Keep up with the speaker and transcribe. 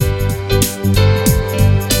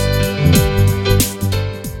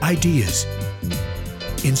ideas,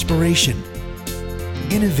 inspiration,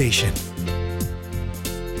 innovation.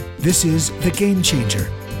 This is The Game Changer.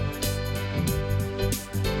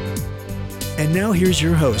 And now here's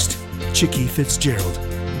your host, Chicke Fitzgerald.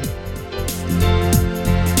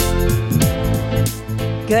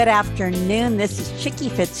 Good afternoon. This is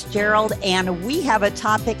Chicke Fitzgerald, and we have a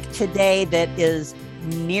topic today that is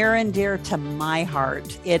near and dear to my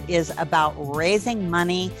heart. It is about raising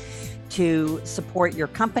money to support your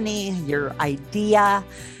company, your idea,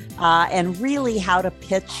 and really how to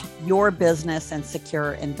pitch your business and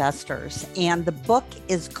secure investors. And the book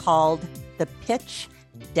is called The Pitch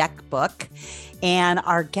Deck Book. And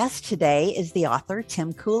our guest today is the author,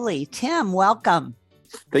 Tim Cooley. Tim, welcome.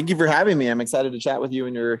 Thank you for having me. I'm excited to chat with you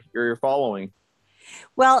and your following.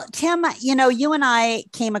 Well, Tim, you and I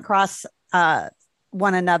came across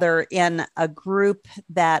one another in a group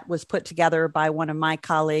that was put together by one of my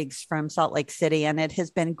colleagues from Salt Lake City, and it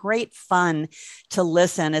has been great fun to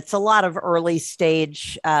listen. It's a lot of early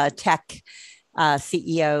stage tech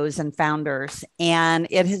CEOs and founders, and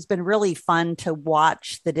it has been really fun to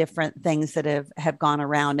watch the different things that have gone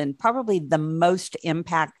around. And probably the most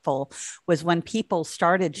impactful was when people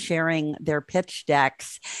started sharing their pitch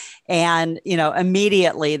decks, and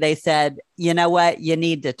immediately they said, you know what, you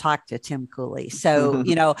need to talk to Tim Cooley. So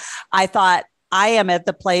I thought, I am at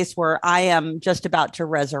the place where I am just about to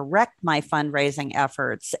resurrect my fundraising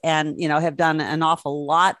efforts and, have done an awful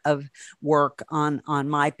lot of work on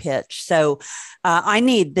my pitch. So I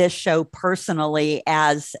need this show personally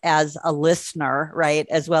as a listener, right?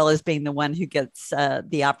 As well as being the one who gets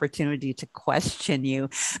the opportunity to question you.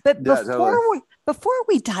 But before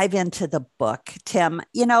we dive into the book, Tim,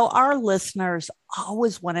 our listeners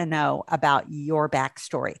always want to know about your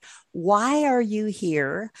backstory. Why are you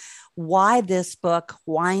here? Why this book?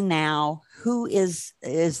 Why now? Who is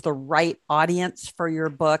the right audience for your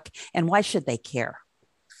book? And why should they care?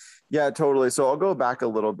 Yeah, totally. So I'll go back a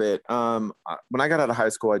little bit. When I got out of high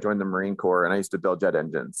school, I joined the Marine Corps and I used to build jet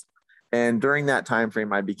engines. And during that time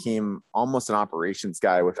frame, I became almost an operations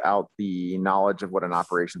guy without the knowledge of what an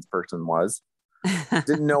operations person was.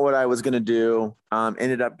 Didn't know what I was going to do.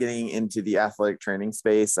 Ended up getting into the athletic training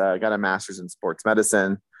space. Got a master's in sports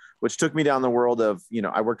medicine, which took me down the world of,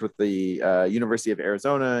 I worked with the University of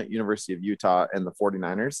Arizona, University of Utah, and the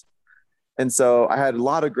 49ers. And so I had a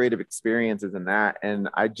lot of great experiences in that, and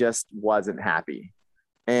I just wasn't happy.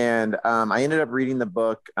 And I ended up reading the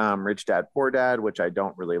book, Rich Dad, Poor Dad, which I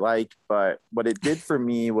don't really like. But what it did for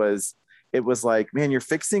me was, it was like, man, you're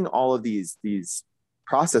fixing all of these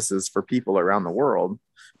processes for people around the world.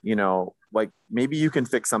 Like maybe you can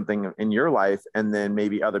fix something in your life and then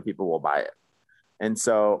maybe other people will buy it. And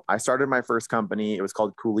so I started my first company. It was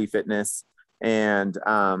called Cooley Fitness. And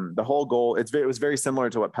the whole goal, it was very similar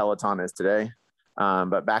to what Peloton is today.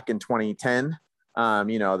 But back in 2010,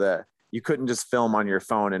 you couldn't just film on your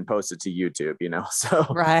phone and post it to YouTube, so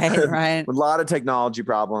right. A lot of technology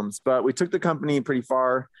problems, but we took the company pretty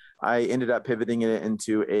far. I ended up pivoting it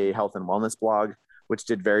into a health and wellness blog, which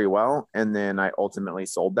did very well. And then I ultimately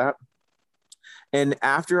sold that. And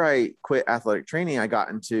after I quit athletic training, I got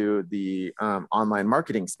into the online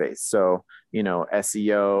marketing space. So,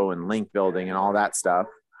 SEO and link building and all that stuff.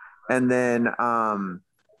 And then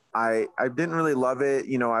I didn't really love it.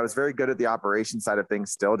 I was very good at the operations side of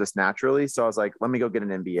things still, just naturally. So I was like, let me go get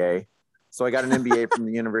an MBA. So I got an MBA from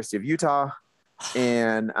the University of Utah.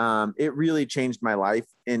 And it really changed my life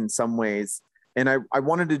in some ways. And I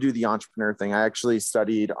wanted to do the entrepreneur thing. I actually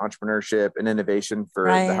studied entrepreneurship and innovation for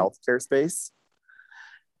the healthcare space.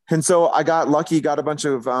 And so I got lucky, got a bunch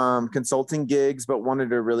of consulting gigs, but wanted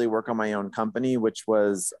to really work on my own company, which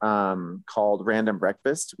was called Random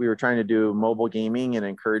Breakfast. We were trying to do mobile gaming and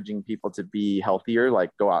encouraging people to be healthier,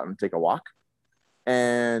 like go out and take a walk.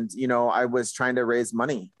 And, I was trying to raise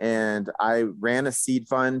money, and I ran a seed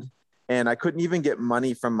fund, and I couldn't even get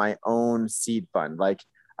money from my own seed fund. Like,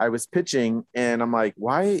 I was pitching and I'm like,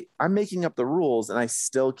 why? I'm making up the rules and I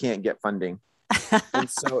still can't get funding. And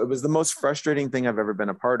so it was the most frustrating thing I've ever been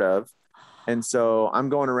a part of. And so I'm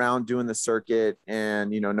going around doing the circuit, and,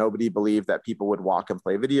 nobody believed that people would walk and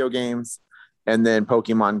play video games. And then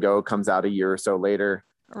Pokemon Go comes out a year or so later.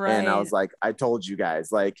 Right. And I was like, I told you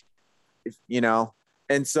guys,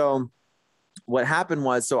 and so what happened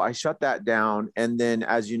was, so I shut that down. And then,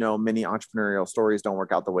 as many entrepreneurial stories don't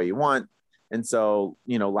work out the way you want. And so,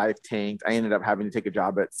 life tanked. I ended up having to take a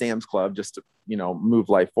job at Sam's Club just to, move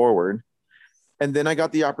life forward. And then I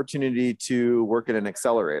got the opportunity to work at an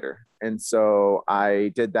accelerator. And so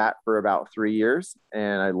I did that for about 3 years,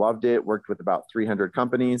 and I loved it. Worked with about 300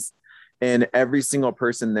 companies, and every single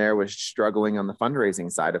person there was struggling on the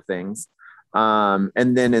fundraising side of things.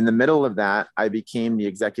 And then in the middle of that, I became the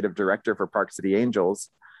executive director for Park City Angels.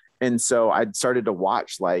 And so I'd started to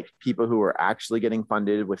watch like people who were actually getting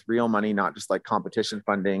funded with real money, not just like competition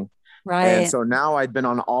funding. Right. And so now I'd been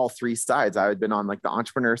on all three sides. I had been on like the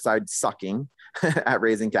entrepreneur side, sucking at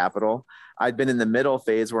raising capital. I'd been in the middle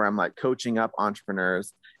phase where I'm like coaching up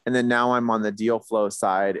entrepreneurs. And then now I'm on the deal flow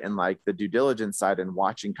side and like the due diligence side and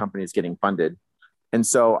watching companies getting funded. And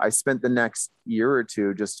so I spent the next year or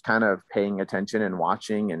two just kind of paying attention and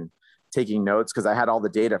watching and taking notes because I had all the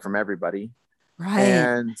data from everybody. Right.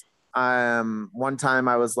 And one time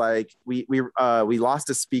I was like, we lost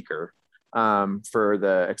a speaker for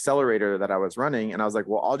the accelerator that I was running. And I was like,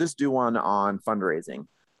 well, I'll just do one on fundraising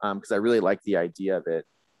because I really like the idea of it.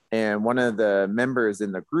 And one of the members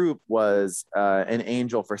in the group was an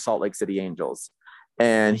angel for Salt Lake City Angels.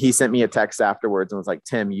 And he sent me a text afterwards and was like,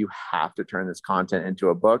 Tim, you have to turn this content into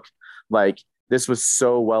a book. Like this was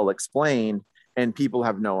so well explained and people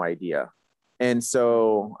have no idea. And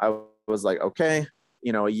so I was like, okay,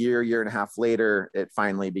 you know, a year and a half later, it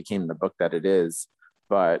finally became the book that it is.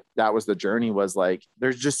 But that was the journey, was like,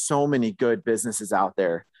 there's just so many good businesses out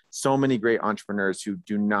there, so many great entrepreneurs who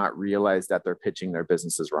do not realize that they're pitching their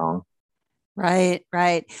businesses wrong. Right,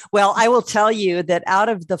 right. Well, I will tell you that out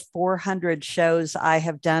of the 400 shows I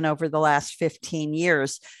have done over the last 15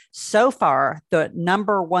 years, so far, the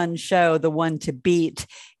number one show, the one to beat,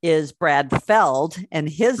 is Brad Feld and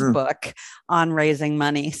his book on raising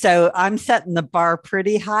money. So I'm setting the bar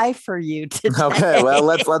pretty high for you today. Okay, well,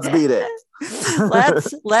 let's beat it.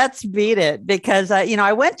 let's beat it because you know,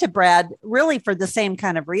 I went to Brad really for the same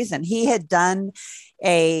kind of reason. He had done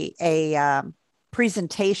a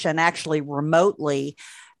presentation actually remotely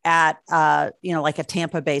at you know, like a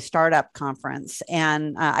Tampa Bay startup conference.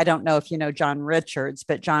 And I don't know if you know John Richards,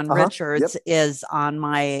 but John Richards is on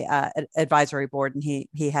my advisory board, and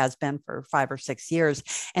he has been for 5 or 6 years.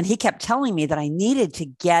 And he kept telling me that I needed to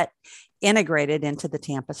get integrated into the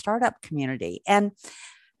Tampa startup community. And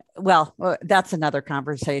well, that's another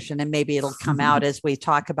conversation, and maybe it'll come out as we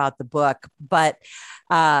talk about the book. But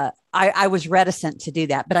I was reticent to do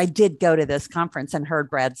that, but I did go to this conference and heard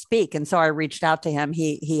Brad speak. And so I reached out to him.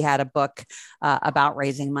 He had a book about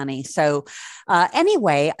raising money. So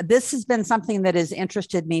anyway, this has been something that has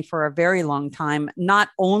interested me for a very long time, not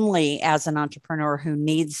only as an entrepreneur who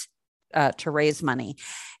needs to raise money.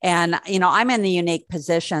 And, you know, I'm in the unique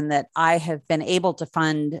position that I have been able to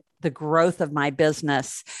fund the growth of my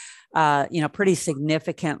business, you know, pretty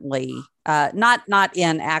significantly, not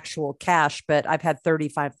in actual cash, but I've had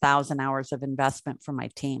 35,000 hours of investment from my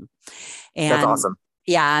team. And that's awesome.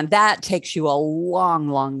 Yeah. And that takes you a long,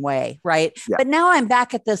 long way. Right. Yeah. But now I'm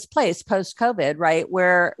back at this place post-COVID, right,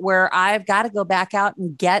 where I've got to go back out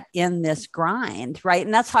and get in this grind. Right.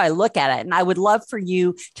 And that's how I look at it. And I would love for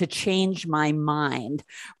you to change my mind,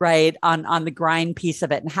 right, on the grind piece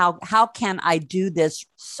of it. And how can I do this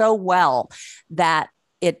so well that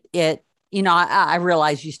it you know, I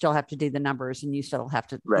realize you still have to do the numbers and you still have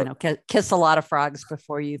to, you know, kiss a lot of frogs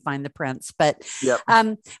before you find the prince. But,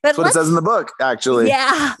 but that's what it says in the book, actually.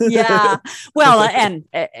 Yeah. Yeah. Well, and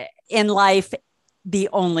in life, the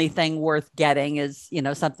only thing worth getting is, you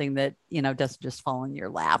know, something that, you know, doesn't just fall in your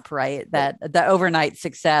lap, right? That the overnight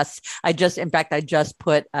success. In fact, I just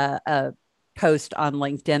put a post on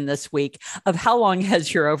LinkedIn this week of how long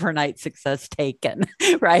has your overnight success taken,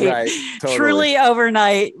 right? Totally. Truly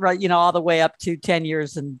overnight, right? You know, all the way up to 10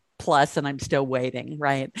 years and plus, and I'm still waiting,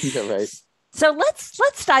 right? Yeah, right. So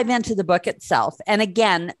let's dive into the book itself. And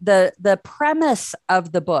again, the premise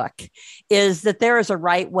of the book is that there is a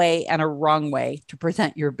right way and a wrong way to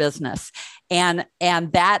present your business. And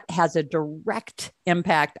that has a direct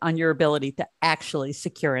impact on your ability to actually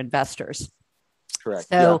secure investors.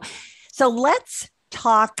 Correct. So let's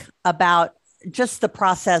talk about just the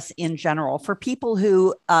process in general for people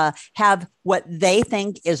who have what they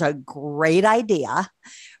think is a great idea,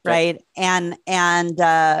 right? And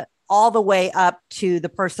all the way up to the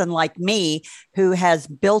person like me who has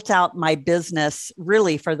built out my business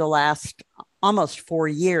really for the last almost 4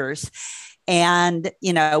 years. And,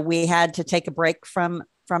 you know, we had to take a break from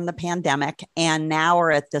the pandemic. And now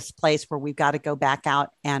we're at this place where we've got to go back out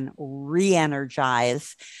and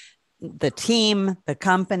re-energize the team, the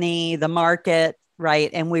company, the market, right?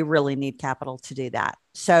 And we really need capital to do that.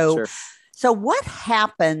 So what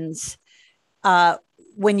happens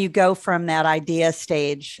when you go from that idea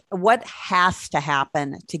stage? What has to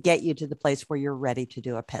happen to get you to the place where you're ready to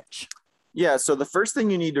do a pitch? Yeah. So the first thing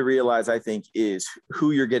you need to realize, I think, is who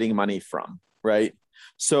you're getting money from, right?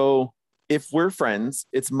 So if we're friends,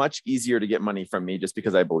 it's much easier to get money from me just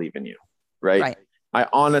because I believe in you, right? I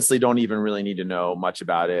honestly don't even really need to know much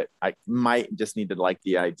about it. I might just need to like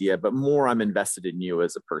the idea, but more I'm invested in you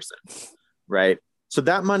as a person, right? So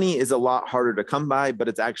that money is a lot harder to come by, but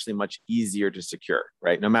it's actually much easier to secure,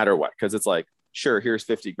 right? No matter what, because it's like, sure, here's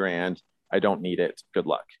 50 grand. I don't need it. Good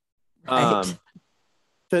luck. Right.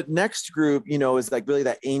 The next group, is like really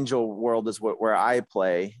that angel world is where I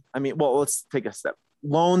play. I mean, well, let's take a step.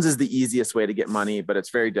 Loans is the easiest way to get money, but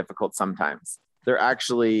it's very difficult sometimes. They're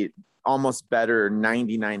actually almost better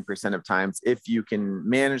 99% of times if you can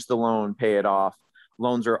manage the loan, pay it off.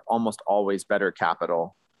 Loans are almost always better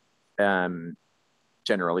capital,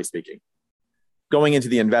 generally speaking. Going into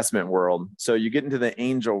the investment world, so you get into the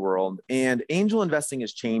angel world, and angel investing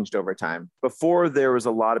has changed over time. Before, there was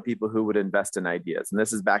a lot of people who would invest in ideas, and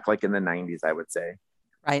this is back like in the 90s, I would say.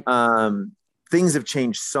 Right. Things have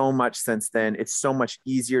changed so much since then. It's so much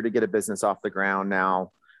easier to get a business off the ground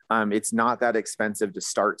now. It's not that expensive to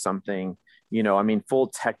start something. Full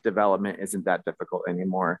tech development isn't that difficult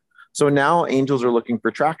anymore. So now angels are looking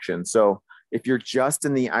for traction. So if you're just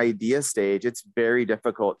in the idea stage, it's very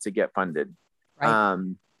difficult to get funded. Right.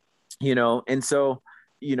 And so,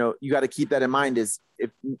 you got to keep that in mind is if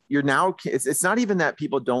you're now, it's not even that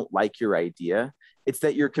people don't like your idea. It's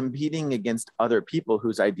that you're competing against other people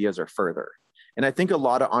whose ideas are further. And I think a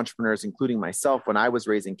lot of entrepreneurs, including myself, when I was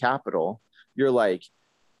raising capital, you're like,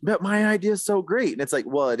 but my idea is so great. And it's like,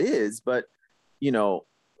 well, it is, but,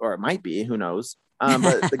 or it might be, who knows?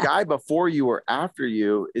 But the guy before you or after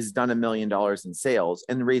you is done $1 million in sales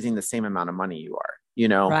and raising the same amount of money you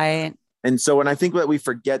are, Right. And so when I think that we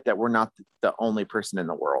forget that we're not the only person in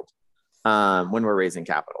the world when we're raising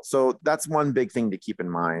capital. So that's one big thing to keep in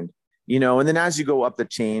mind, and then as you go up the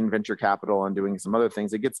chain, venture capital and doing some other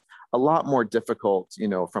things, it gets a lot more difficult,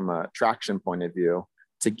 from a traction point of view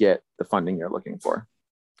to get the funding you're looking for.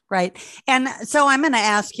 Right. And so I'm going to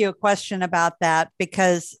ask you a question about that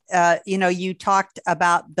because, you talked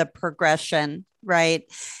about the progression, right?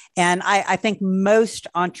 And I think most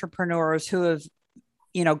entrepreneurs who have,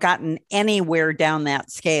 gotten anywhere down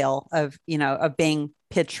that scale of being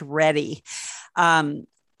pitch ready,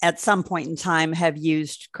 at some point in time have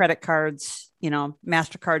used credit cards,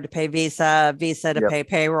 MasterCard to pay Visa, Visa to pay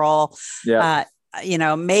payroll,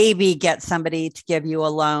 maybe get somebody to give you a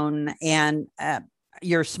loan, and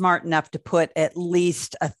you're smart enough to put at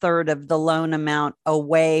least a third of the loan amount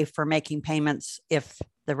away for making payments if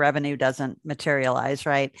the revenue doesn't materialize,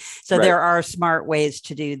 right? So there are smart ways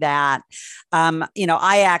to do that.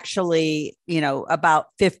 I actually, about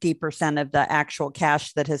 50% of the actual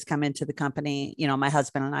cash that has come into the company, my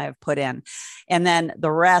husband and I have put in. And then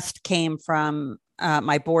the rest came from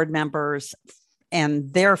my board members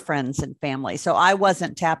and their friends and family. So I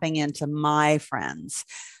wasn't tapping into my friends.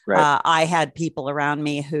 Right. I had people around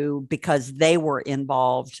me who, because they were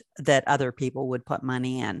involved, that other people would put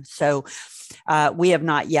money in. So we have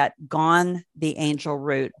not yet gone the angel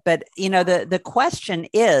route. But, the question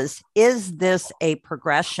is this a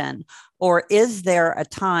progression, or is there a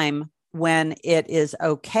time when it is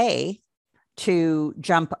okay to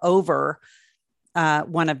jump over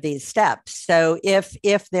one of these steps? So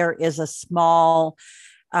if there is a small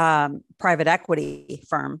private equity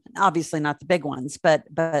firm, obviously not the big ones, but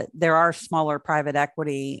there are smaller private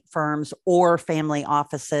equity firms or family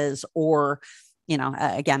offices, or,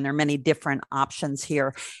 again, there are many different options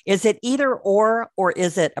here. Is it either or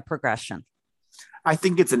is it a progression? I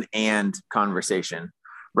think it's an and conversation,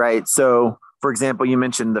 right? So for example, you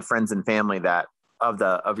mentioned the friends and family that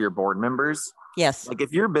of your board members. Yes. Like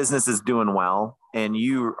if your business is doing well and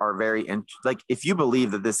you are if you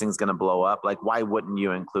believe that this thing's going to blow up, like why wouldn't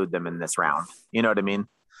you include them in this round? You know what I mean?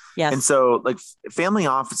 Yes. And so like family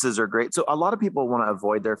offices are great. So a lot of people want to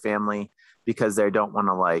avoid their family because they don't want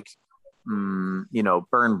to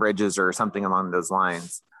burn bridges or something along those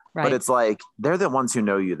lines. Right. But it's like, they're the ones who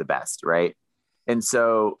know you the best. Right. And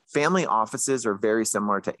so family offices are very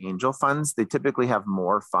similar to angel funds. They typically have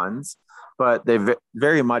more funds, but they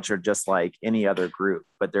very much are just like any other group,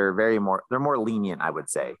 but they're more lenient, I would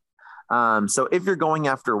say. So if you're going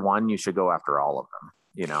after one, you should go after all of them,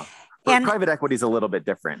 But and private equity is a little bit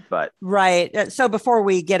different, but. Right. So before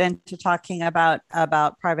we get into talking about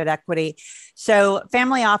private equity, so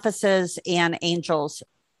family offices and angels,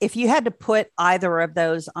 if you had to put either of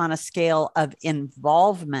those on a scale of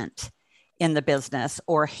involvement in the business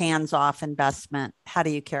or hands-off investment, how do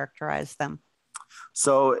you characterize them?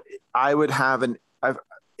 So I would have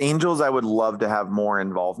angels. I would love to have more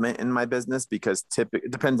involvement in my business because it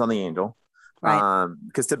depends on the angel. Right.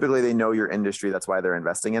 Because typically they know your industry. That's why they're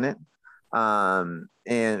investing in it. And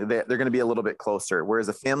they're going to be a little bit closer. Whereas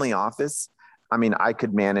a family office, I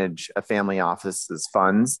could manage a family office's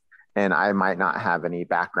funds and I might not have any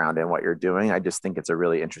background in what you're doing. I just think it's a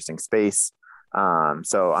really interesting space.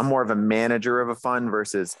 So I'm more of a manager of a fund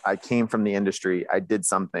versus I came from the industry. I did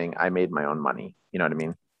something. I made my own money. You know what I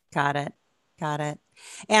mean? Got it. Got it.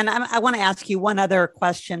 And I want to ask you one other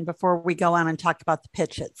question before we go on and talk about the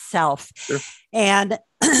pitch itself. Sure. And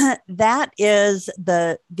that is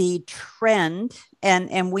the trend.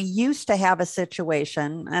 And we used to have a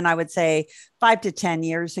situation, and I would say 5 to 10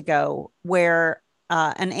 years ago, where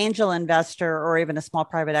an angel investor or even a small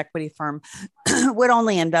private equity firm would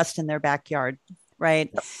only invest in their backyard.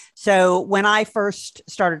 Right. Yep. So when I first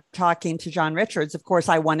started talking to John Richards, of course,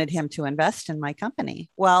 I wanted him to invest in my company.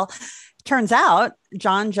 Well, turns out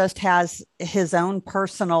John just has his own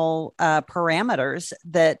personal parameters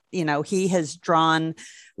that, he has drawn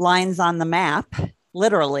lines on the map,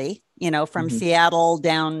 literally, from Seattle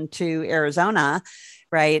down to Arizona.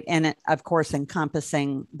 Right. And of course,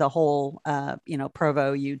 encompassing the whole,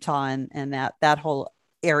 Provo, Utah, and that whole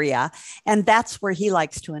area. And that's where he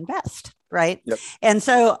likes to invest. Right. Yep. And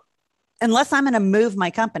so unless I'm going to move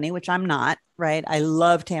my company, which I'm not, right. I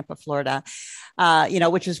love Tampa, Florida,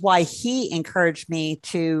 which is why he encouraged me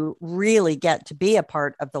to really get to be a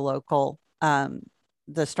part of the local,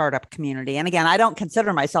 the startup community. And again, I don't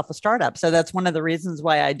consider myself a startup. So that's one of the reasons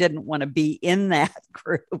why I didn't want to be in that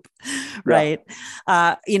group. Right.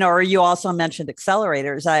 Yeah. Or you also mentioned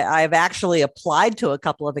accelerators. I've actually applied to a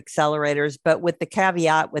couple of accelerators, but with the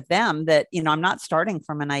caveat with them that, I'm not starting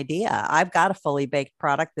from an idea. I've got a fully baked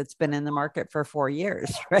product that's been in the market for 4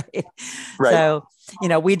 years. Right. So,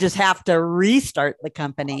 we just have to restart the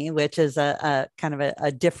company, which is a kind of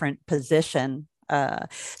a different position.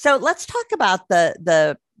 So let's talk about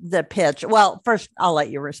the pitch. Well, first, I'll let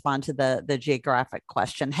you respond to the geographic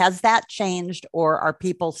question. Has that changed, or are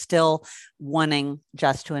people still wanting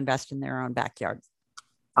just to invest in their own backyard?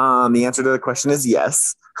 The answer to the question is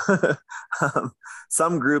yes.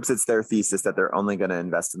 Some groups, it's their thesis that they're only going to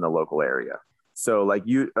invest in the local area. So like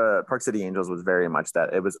Park City Angels was very much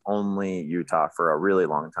that. It was only Utah for a really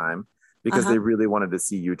long time because they really wanted to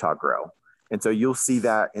see Utah grow. And so you'll see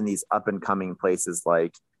that in these up and coming places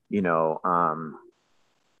like,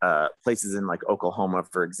 places in like Oklahoma,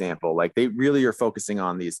 for example, like they really are focusing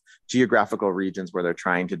on these geographical regions where they're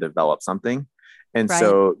trying to develop something. And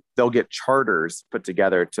so they'll get charters put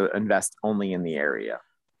together to invest only in the area.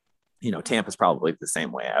 Tampa's probably the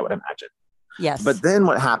same way, I would imagine. Yes. But then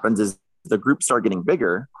what happens is the groups start getting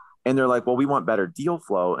bigger and they're like, well, we want better deal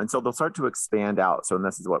flow. And so they'll start to expand out. So, and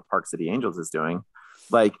this is what Park City Angels is doing.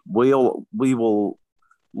 Like we will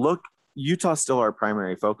look, Utah's still our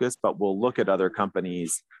primary focus, but we'll look at other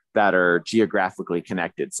companies that are geographically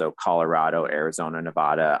connected. So Colorado, Arizona,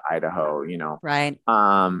 Nevada, Idaho, Right.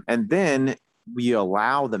 And then we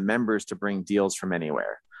allow the members to bring deals from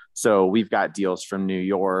anywhere. So we've got deals from New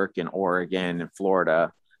York and Oregon and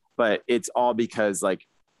Florida, but it's all because like,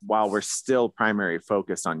 while we're still primary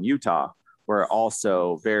focused on Utah, we're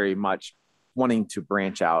also very much wanting to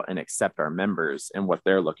branch out and accept our members and what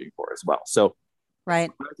they're looking for as well. So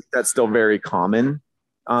right. I think that's still very common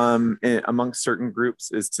amongst certain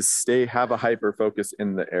groups, is to have a hyper focus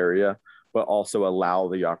in the area, but also allow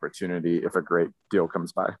the opportunity if a great deal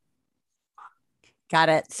comes by. Got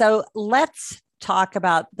it. So let's talk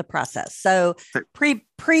about the process. So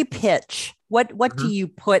pre-pitch, what do you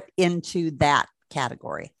put into that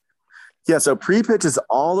category? Yeah. So pre-pitch is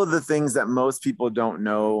all of the things that most people don't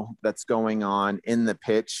know that's going on in the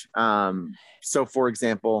pitch. So for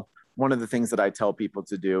example, one of the things that I tell people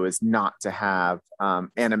to do is not to have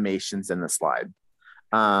animations in the slide.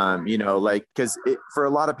 Because for a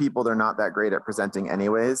lot of people, they're not that great at presenting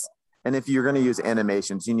anyways. And if you're going to use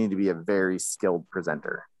animations, you need to be a very skilled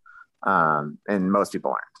presenter. And most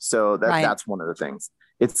people aren't. So that's one of the things.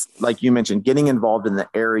 It's like you mentioned, getting involved in the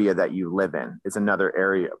area that you live in is another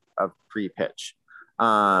area of pre-pitch.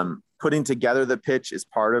 Putting together the pitch is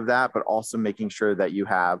part of that, but also making sure that you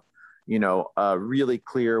have, a really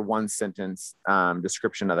clear one sentence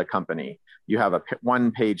description of the company. You have a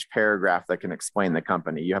one-page paragraph that can explain the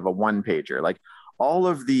company. You have a one-pager, like all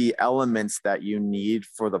of the elements that you need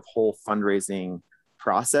for the whole fundraising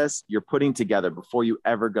process, you're putting together before you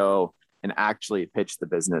ever go and actually pitch the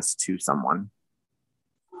business to someone.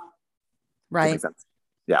 Right.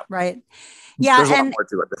 Yeah. Right. Yeah. There's a lot more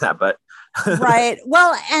to it than that, but right.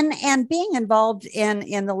 Well, and being involved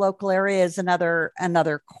in the local area is another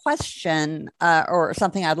question, or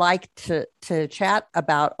something I'd like to chat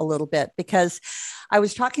about a little bit, because I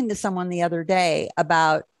was talking to someone the other day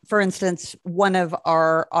about, for instance, one of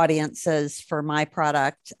our audiences for my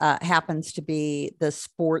product happens to be the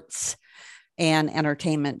sports and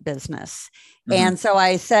entertainment business. Mhm. And so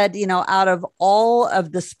I said, out of all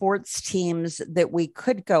of the sports teams that we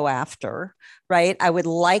could go after, right, I would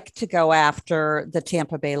like to go after the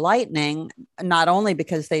Tampa Bay Lightning, not only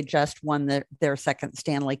because they just won their second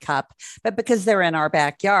Stanley Cup, but because they're in our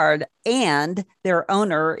backyard and their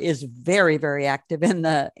owner is very, very active in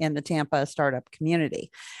the Tampa startup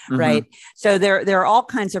community, Mhm. right? So there are all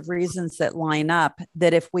kinds of reasons that line up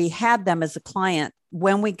that if we had them as a client,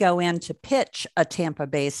 when we go in to pitch a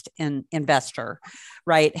Tampa-based investor,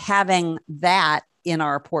 right, having that in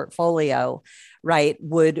our portfolio, right,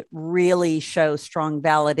 would really show strong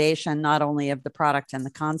validation, not only of the product and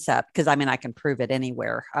the concept, because I can prove it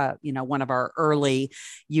anywhere. One of our early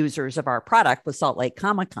users of our product was Salt Lake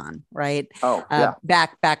Comic-Con, right? Oh, yeah.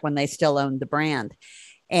 Back when they still owned the brand.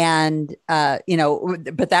 And,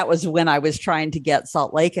 but that was when I was trying to get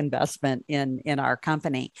Salt Lake investment in our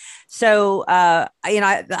company. So, I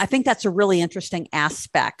think that's a really interesting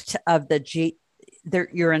aspect of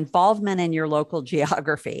your involvement in your local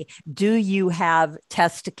geography. Do you have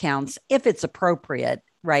test accounts, if it's appropriate,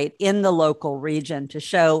 right, in the local region, to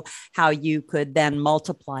show how you could then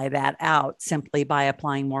multiply that out simply by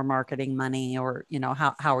applying more marketing money, or,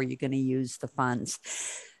 how are you going to use the funds?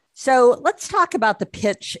 So let's talk about the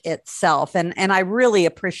pitch itself. And I really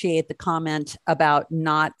appreciate the comment about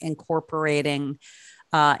not incorporating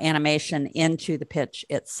animation into the pitch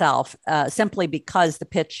itself, simply because the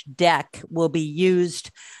pitch deck will be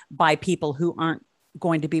used by people who aren't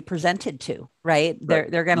going to be presented to, right?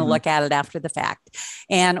 They're going to look at it after the fact.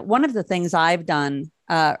 And one of the things I've done,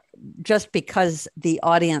 just because the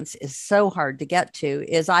audience is so hard to get to,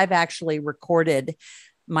 is I've actually recorded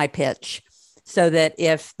my pitch, so that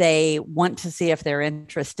if they want to see if they're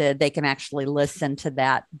interested, they can actually listen to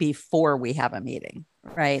that before we have a meeting,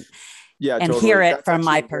 right? Yeah, and totally. hear it That's from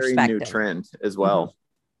my actually a very perspective. new trend as well.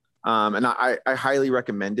 And I highly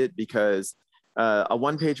recommend it, because a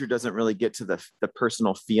one-pager doesn't really get to the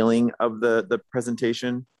personal feeling of the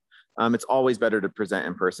presentation. It's always better to present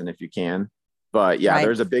in person if you can. But yeah, Right.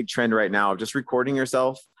 There's a big trend right now of just recording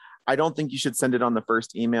yourself. I don't think you should send it on the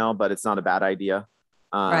first email, but it's not a bad idea.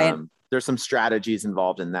 Right. There's some strategies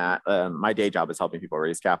involved in that. My day job is helping people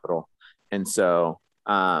raise capital. And so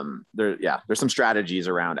there's some strategies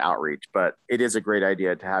around outreach, but it is a great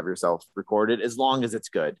idea to have yourself recorded, as long as it's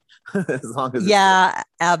good. As long as it's good.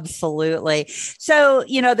 Absolutely. So,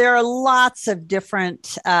 there are lots of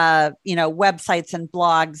different, websites and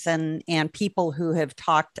blogs and people who have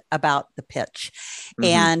talked about the pitch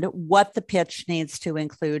and what the pitch needs to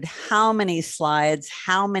include, how many slides,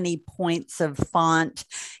 how many points of font,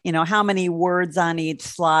 how many words on each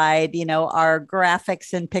slide, are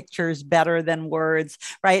graphics and pictures better than words,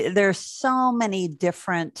 right? There's so many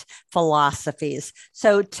different philosophies.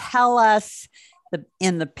 So tell us,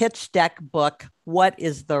 in the pitch deck book, what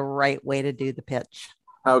is the right way to do the pitch?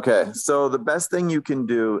 Okay. So the best thing you can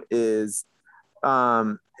do is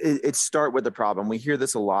start with the problem. We hear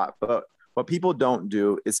this a lot, but what people don't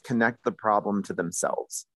do is connect the problem to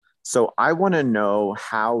themselves. So I want to know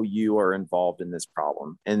how you are involved in this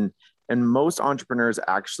problem. And most entrepreneurs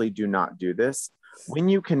actually do not do this. When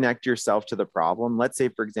you connect yourself to the problem, let's say,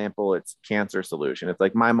 for example, it's cancer solution. It's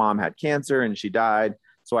like, my mom had cancer and she died,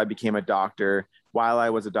 so I became a doctor. While I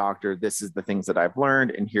was a doctor, this is the things that I've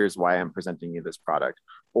learned, and here's why I'm presenting you this product.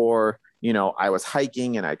 Or, I was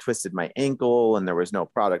hiking and I twisted my ankle and there was no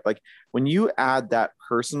product. Like, when you add that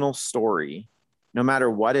personal story, no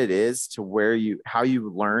matter what it is, to how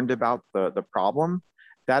you learned about the problem,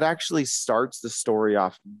 that actually starts the story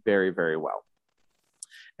off very, very well.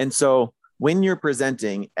 And so when you're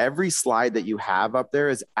presenting, every slide that you have up there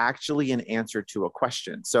is actually an answer to a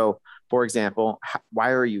question. So, for example, why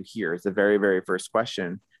are you here? Is the very, very first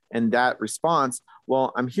question. And that response,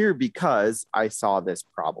 well, I'm here because I saw this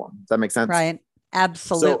problem. Does that make sense? Right.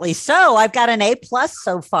 Absolutely. So I've got an A+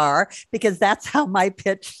 so far, because that's how my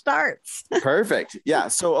pitch starts. Perfect. Yeah.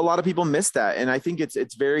 So a lot of people miss that. And I think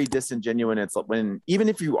it's very disingenuous. It's when, even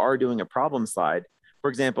if you are doing a problem slide, for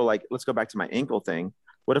example, like, let's go back to my ankle thing.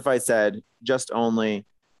 What if I said, just only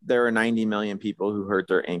there are 90 million people who hurt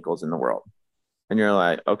their ankles in the world? And you're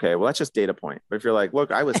like, okay, well, that's just data point. But if you're like,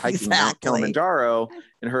 look, I was hiking Mount Kilimanjaro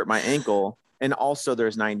and hurt my ankle, and also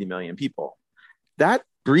there's 90 million people, that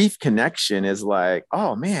brief connection is like,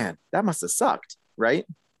 oh man, that must have sucked, right?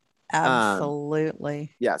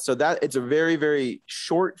 Absolutely. Yeah. So that it's a very, very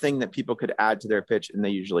short thing that people could add to their pitch, and they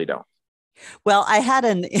usually don't. Well, I had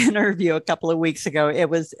an interview a couple of weeks ago. It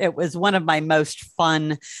was one of my most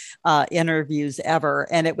fun interviews ever,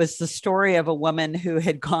 and it was the story of a woman who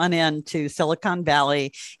had gone into Silicon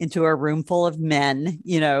Valley into a room full of men,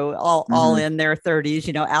 all in their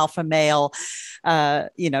 30s, alpha male.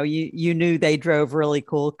 You knew they drove really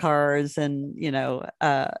cool cars, and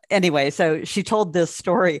anyway. So she told this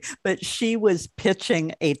story, but she was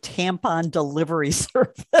pitching a tampon delivery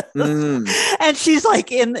service, and she's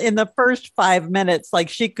like in the first 5 minutes, like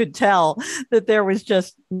she could tell that there was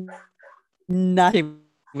just nothing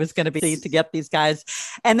was going to be to get these guys.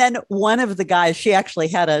 And then one of the guys, she actually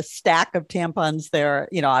had a stack of tampons there,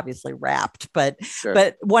 obviously wrapped, but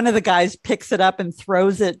one of the guys picks it up and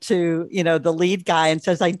throws it to, the lead guy and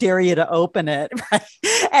says, "I dare you to open it." Right?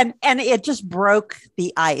 And it just broke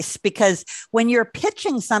the ice, because when you're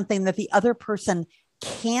pitching something that the other person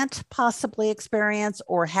can't possibly experience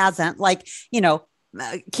or hasn't, like,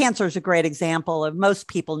 cancer is a great example of, most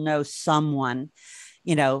people know someone,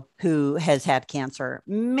 who has had cancer,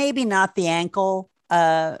 maybe not the ankle,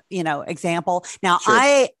 example. Now,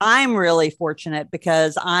 sure. I'm really fortunate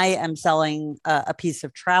because I am selling a piece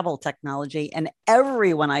of travel technology, and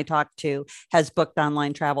everyone I talk to has booked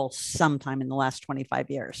online travel sometime in the last 25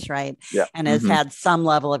 years, right? Yeah. And has had some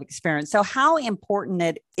level of experience. So how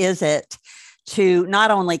important is it to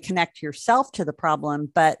not only connect yourself to the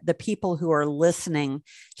problem, but the people who are listening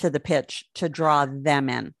to the pitch, to draw them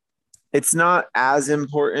in? It's not as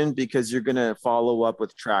important because you're going to follow up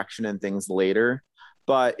with traction and things later.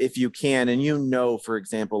 But if you can, and for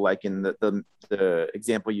example, like in the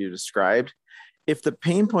example you described, if the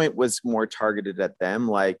pain point was more targeted at them,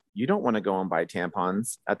 like, you don't want to go and buy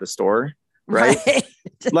tampons at the store, right?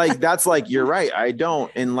 Like, that's like, you're right, I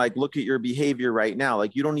don't. And like, look at your behavior right now.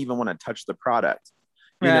 Like, you don't even want to touch the product,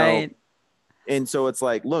 you know? And so it's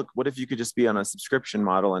like, look, what if you could just be on a subscription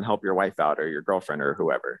model and help your wife out, or your girlfriend, or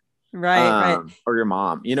whoever, right. Or your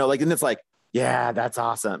mom, and it's like, yeah, that's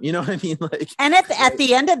awesome. You know what I mean? Like, and at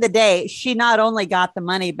the end of the day, she not only got the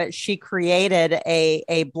money, but she created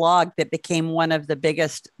a blog that became one of the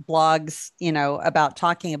biggest blogs, about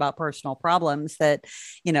talking about personal problems that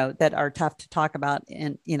are tough to talk about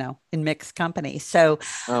in mixed company. So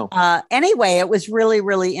anyway, it was really,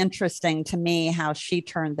 really interesting to me how she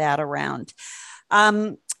turned that around.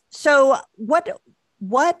 So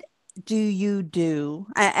what do you do?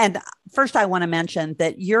 And first, I want to mention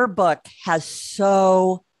that your book has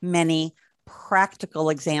so many practical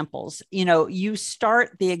examples. You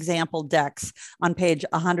start the example decks on page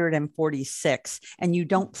 146, and you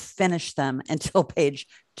don't finish them until page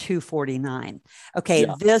 249. Okay,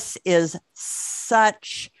 This is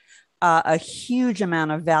such a huge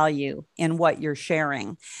amount of value in what you're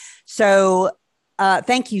sharing. So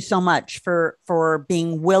thank you so much for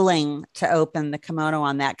being willing to open the kimono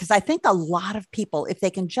on that. Because I think a lot of people, if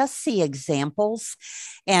they can just see examples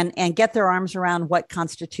and get their arms around what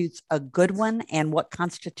constitutes a good one and what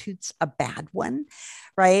constitutes a bad one,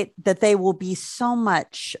 right, that they will be so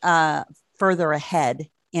much further ahead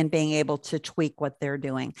in being able to tweak what they're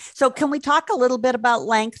doing. So can we talk a little bit about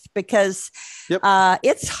length? Because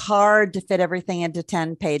it's hard to fit everything into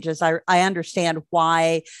 10 pages. I understand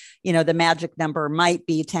why, the magic number might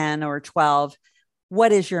be 10 or 12.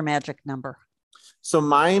 What is your magic number? So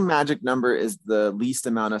my magic number is the least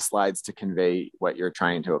amount of slides to convey what you're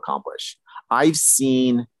trying to accomplish. I've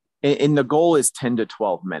seen, and the goal is 10 to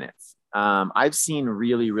 12 minutes. I've seen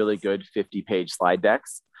really, really good 50-page slide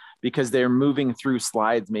decks, because they're moving through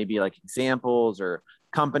slides, maybe like examples or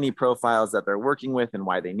company profiles that they're working with and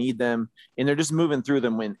why they need them. And they're just moving through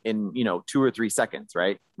them in 2 or 3 seconds,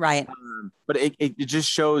 right? Right. But it just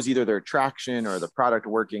shows either their traction or the product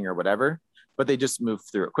working or whatever, but they just move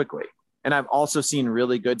through it quickly. And I've also seen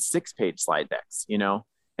really good 6-page slide decks,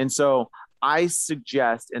 And so I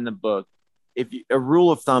suggest in the book, a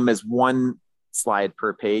rule of thumb is 1 slide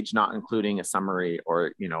per page, not including a summary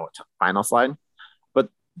or, a final slide. But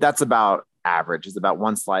that's about average, is about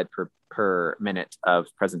 1 slide per minute of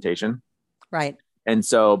presentation. Right. And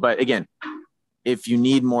so, but again, if you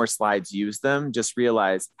need more slides, use them. Just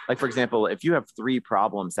realize, like, for example, if you have 3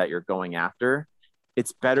 problems that you're going after,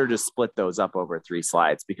 it's better to split those up over 3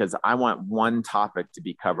 slides, because I want 1 topic to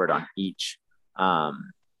be covered on each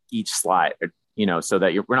slide, so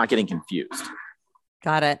that we're not getting confused.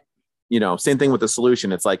 Got it. Same thing with the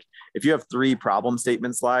solution. It's like, if you have 3 problem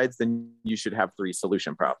statement slides, then you should have 3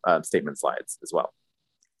 solution statement slides as well.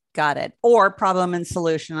 Got it. Or problem and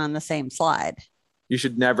solution on the same slide. You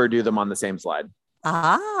should never do them on the same slide.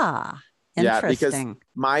 Interesting. Yeah, because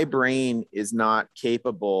my brain is not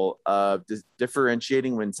capable of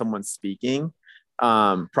differentiating when someone's speaking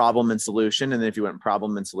problem and solution. And then if you went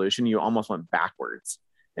problem and solution, you almost went backwards.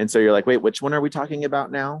 And so you're like, wait, which one are we talking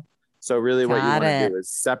about now? So really what you want to do is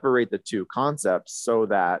separate the two concepts so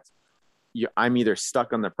that I'm either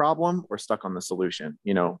stuck on the problem or stuck on the solution,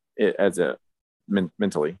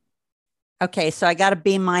 mentally. Okay. So I got a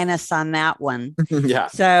B- on that one. Yeah.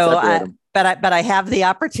 So, but I have the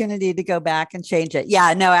opportunity to go back and change it.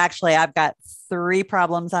 Yeah, no, actually I've got 3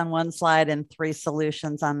 problems on one slide and 3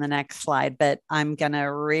 solutions on the next slide, but I'm going to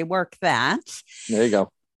rework that. There you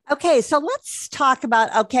go. Okay, so let's talk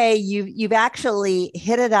about, you've actually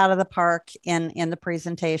hit it out of the park in the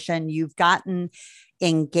presentation. You've gotten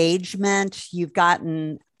engagement, you've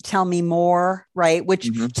gotten tell me more, right? Which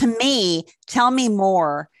to me, tell me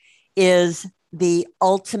more is the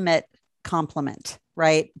ultimate compliment,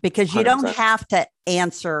 right? Because you 100%. don't have to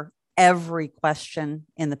answer every question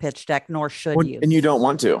in the pitch deck, nor should you. And you don't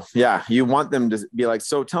want to. Yeah. You want them to be like,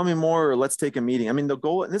 so tell me more, or let's take a meeting. I mean, the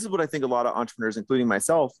goal, and this is what I think a lot of entrepreneurs, including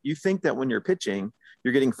myself, you think that when you're pitching,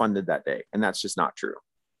 you're getting funded that day. And that's just not true.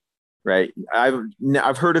 Right.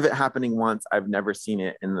 I've heard of it happening once. I've never seen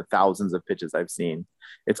it in the thousands of pitches I've seen.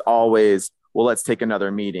 It's always, well, let's take another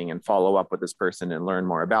meeting and follow up with this person and learn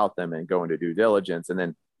more about them and go into due diligence. And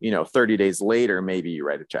then, 30 days later, maybe you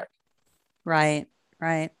write a check. Right.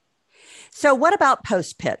 Right. So what about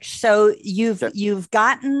post-pitch? So you've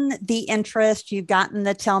gotten the interest, you've gotten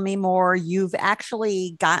the tell me more, you've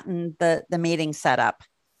actually gotten the meeting set up.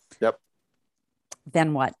 Yep.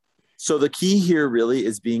 Then what? So the key here really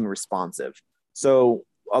is being responsive. So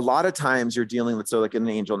a lot of times you're dealing with, like in an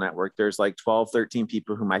angel network, there's like 12, 13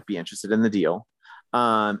 people who might be interested in the deal.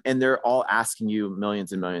 And they're all asking you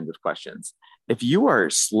millions and millions of questions. If you are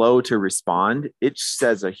slow to respond, it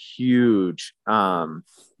says a huge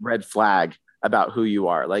red flag about who you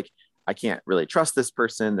are. Like, I can't really trust this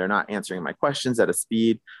person. They're not answering my questions at a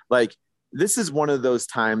speed. Like, this is one of those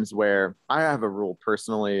times where I have a rule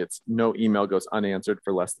personally. It's no email goes unanswered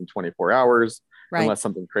for less than 24 hours, right, unless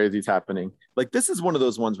something crazy is happening. Like, this is one of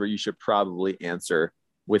those ones where you should probably answer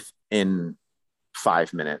within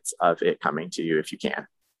 5 minutes of it coming to you if you can.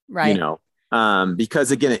 Right.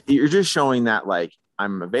 Because again, you're just showing that, like,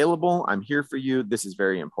 I'm available, I'm here for you. This is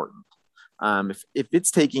very important. If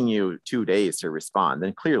it's taking you 2 days to respond,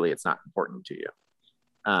 then clearly it's not important to you.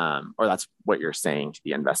 Or that's what you're saying to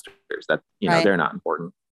the investors, that, right, they're not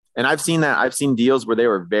important. And I've seen that. I've seen deals where they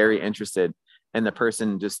were very interested and the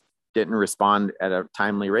person just didn't respond at a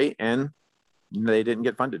timely rate and they didn't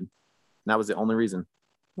get funded. And that was the only reason.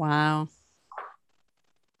 Wow.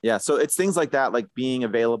 Yeah. So it's things like that, like being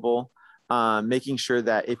available, making sure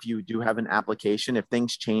that if you do have an application, if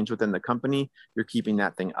things change within the company, you're keeping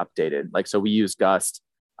that thing updated. Like, so we use Gust.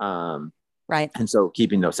 Right. And so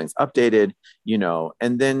keeping those things updated,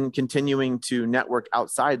 and then continuing to network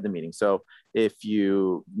outside the meeting. So if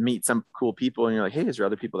you meet some cool people and you're like, hey, is there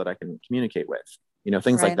other people that I can communicate with?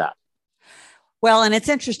 Things like that. Well, and it's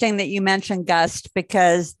interesting that you mentioned Gust,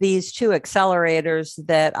 because these 2 accelerators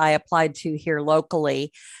that I applied to here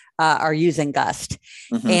locally are using Gust.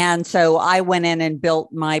 Mm-hmm. And so I went in and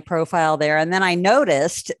built my profile there. And then I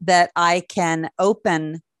noticed that I can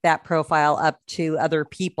open that profile up to other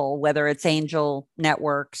people, whether it's angel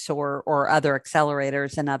networks or other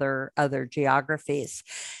accelerators in other geographies.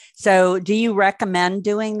 So do you recommend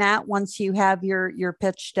doing that once you have your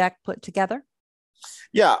pitch deck put together?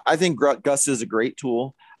 Yeah, I think Gust is a great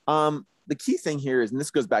tool. The key thing here is, and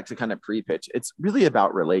this goes back to kind of pre-pitch, it's really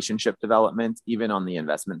about relationship development, even on the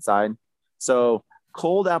investment side. So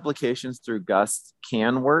cold applications through Gust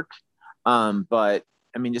can work. But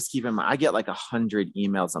I mean, just keep in mind, I get like 100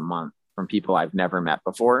 emails a month from people I've never met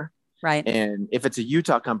before. Right. And if it's a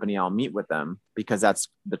Utah company, I'll meet with them because that's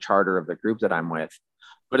the charter of the group that I'm with.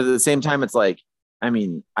 But at the same time, it's like, I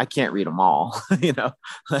mean, I can't read them all,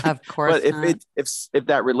 Like, of course. But if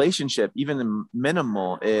that relationship, even the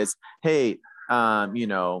minimal, is, hey, Kevin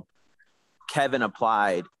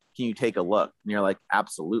applied, can you take a look? And you're like,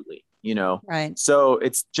 absolutely, Right. So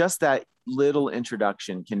it's just that little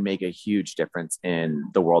introduction can make a huge difference in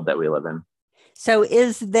the world that we live in. So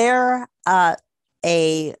is there I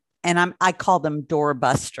call them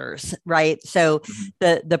doorbusters, right? So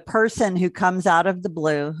the person who comes out of the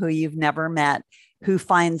blue, who you've never met, who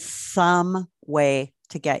finds some way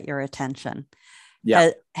to get your attention.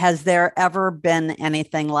 Yeah. Has there ever been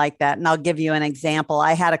anything like that? And I'll give you an example.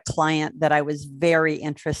 I had a client that I was very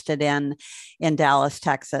interested in Dallas,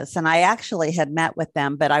 Texas, and I actually had met with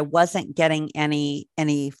them, but I wasn't getting any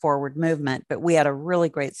forward movement, but we had a really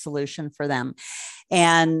great solution for them.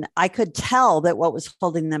 And I could tell that what was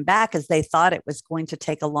holding them back is they thought it was going to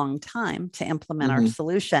take a long time to implement our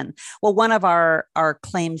solution. Well, one of our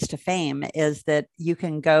claims to fame is that you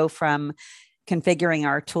can go from configuring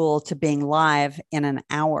our tool to being live in an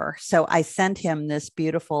hour. So I sent him this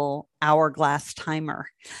beautiful hourglass timer.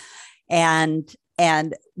 And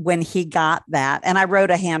when he got that, and I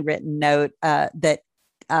wrote a handwritten note that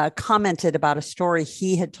commented about a story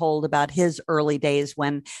he had told about his early days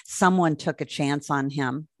when someone took a chance on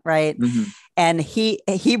him, right? And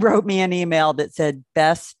he wrote me an email that said,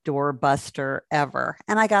 "Best door buster ever."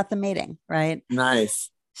 And I got the meeting, right? Nice.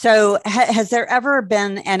 So has there ever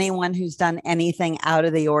been anyone who's done anything out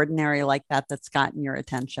of the ordinary like that that's gotten your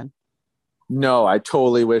attention? No, I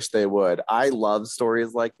totally wish they would. I love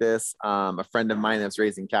stories like this. A friend of mine is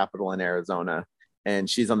raising capital in Arizona, and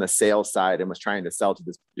she's on the sales side and was trying to sell to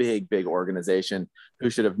this big organization who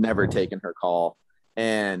should have never taken her call.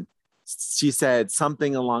 And she said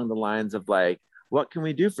something along the lines of like, "What can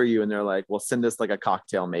we do for you?" And they're like, "Well, send us like a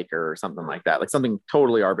cocktail maker or something like that," like something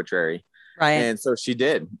totally arbitrary. Right. And so she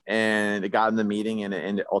did, and it got in the meeting, and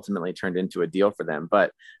it ultimately turned into a deal for them.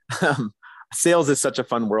 But sales is such a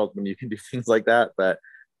fun world when you can do things like that. But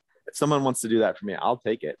if someone wants to do that for me, I'll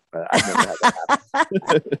take it. But I've never had that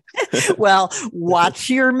happen. Well, watch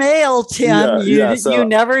your mail, Tim. So you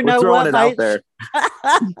never know what might... out there.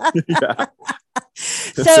 Yeah.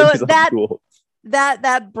 So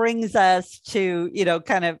that brings us to,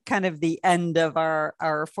 kind of the end of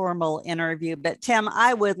our formal interview. But Tim,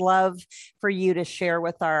 I would love for you to share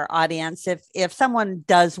with our audience, if someone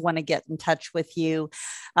does want to get in touch with you,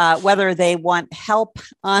 whether they want help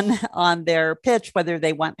on their pitch, whether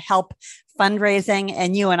they want help fundraising,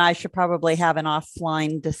 and you and I should probably have an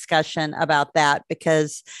offline discussion about that,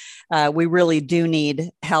 because we really do need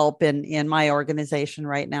help in my organization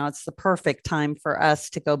right now. It's the perfect time for us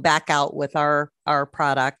to go back out with our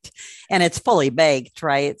product, and it's fully baked,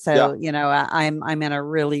 right? So, I'm in a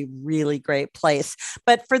really, really great place.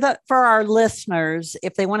 But for our listeners,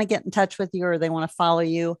 if they want to get in touch with you or they want to follow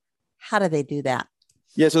you, how do they do that?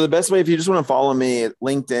 Yeah. So the best way, if you just want to follow me,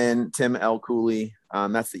 LinkedIn, Tim L. Cooley.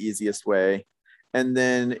 That's the easiest way. And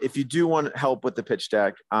then if you do want help with the pitch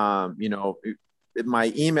deck, my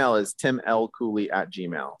email is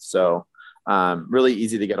timlcooley@gmail.com. So really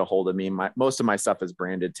easy to get a hold of me. Most of my stuff is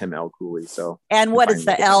branded Tim L. Cooley. So, and what does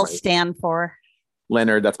the L stand for?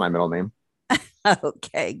 Leonard. That's my middle name.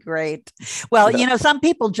 Okay, great. Well, some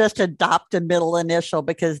people just adopt a middle initial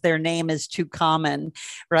because their name is too common,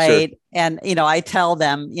 right? Sure. And, I tell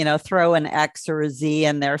them, throw an X or a Z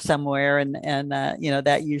in there somewhere, and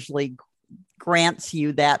that usually grants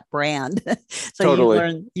you that brand. So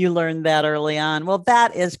totally. you learn that early on. Well,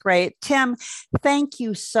 that is great. Tim, thank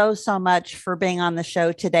you so much for being on the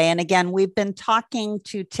show today. And again, we've been talking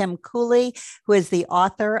to Tim Cooley, who is the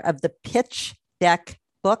author of the Pitch Deck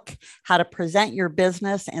book, How to Present Your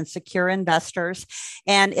Business and Secure Investors.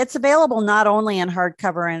 And it's available not only in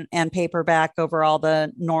hardcover and paperback over all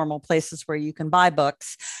the normal places where you can buy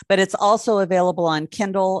books, but it's also available on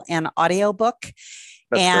Kindle and audiobook.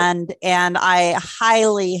 And I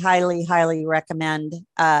highly, highly, highly recommend,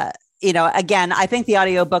 again, I think the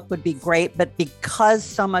audiobook would be great, but because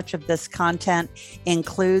so much of this content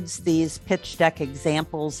includes these pitch deck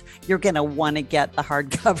examples, you're going to want to get the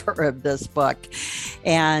hardcover of this book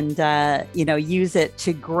and, use it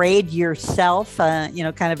to grade yourself,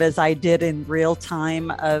 kind of as I did in real time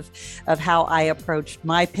of how I approached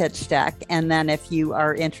my pitch deck. And then if you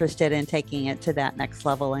are interested in taking it to that next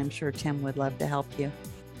level, I'm sure Tim would love to help you.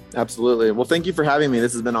 Absolutely. Well, thank you for having me.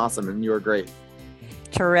 This has been awesome, and you are great.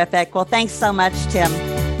 Terrific. Well, thanks so much, Tim.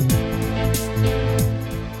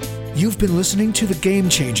 You've been listening to The Game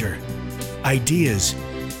Changer. Ideas,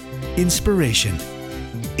 inspiration,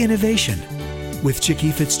 innovation with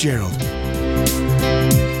Chicke Fitzgerald.